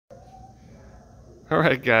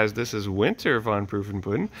Alright guys, this is Winter von Proven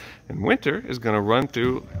Puddin', and Winter is going to run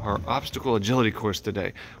through our obstacle agility course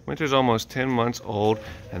today. Winter's almost 10 months old,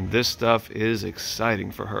 and this stuff is exciting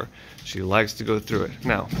for her. She likes to go through it.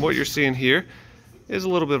 Now, what you're seeing here is a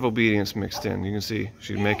little bit of obedience mixed in. You can see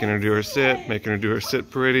she's making her do her sit, making her do her sit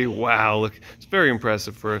pretty. Wow, look, it's very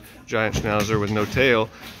impressive for a giant Schnauzer with no tail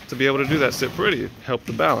to be able to do that sit pretty, help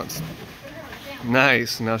the balance.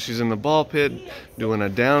 Nice. Now she's in the ball pit doing a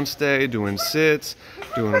downstay, doing sits,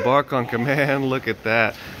 doing a bark on command. Look at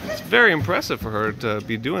that. It's very impressive for her to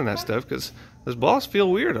be doing that stuff because those balls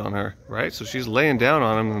feel weird on her, right? So she's laying down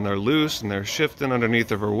on them and they're loose and they're shifting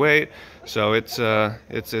underneath of her weight. So it's a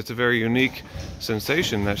very unique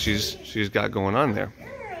sensation that she's got going on there.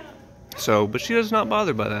 So, but she is not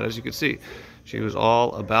bothered by that, as you can see. She was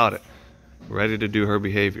all about it, ready to do her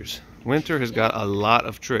behaviors. Winter has got a lot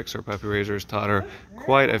of tricks. Her puppy raiser has taught her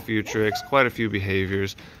quite a few tricks, quite a few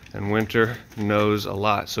behaviors, and Winter knows a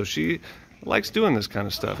lot. So she likes doing this kind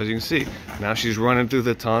of stuff, as you can see. Now she's running through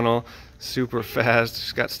the tunnel super fast.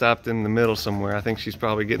 She's got stopped in the middle somewhere. I think she's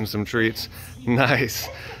probably getting some treats. Nice.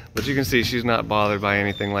 But you can see she's not bothered by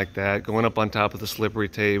anything like that. Going up on top of the slippery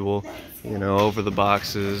table, you know, over the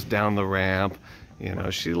boxes, down the ramp. You know,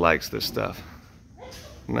 she likes this stuff.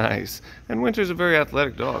 Nice. And Winter's a very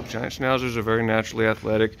athletic dog. Giant Schnauzers are very naturally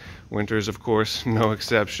athletic. Winter's, of course, no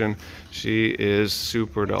exception. She is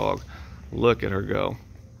super dog. Look at her go.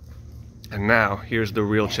 And now, here's the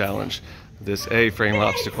real challenge. This A-frame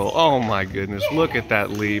obstacle. Oh my goodness, look at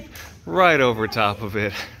that leap right over top of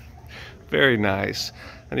it. Very nice.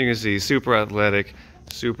 And you can see, super athletic,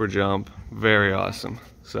 super jump, very awesome.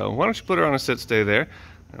 So why don't you put her on a sit stay there,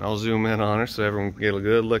 and I'll zoom in on her so everyone can get a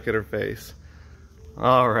good look at her face.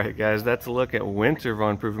 Alright guys, that's a look at Winter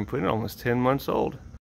von Proven Puddin', almost 10 months old.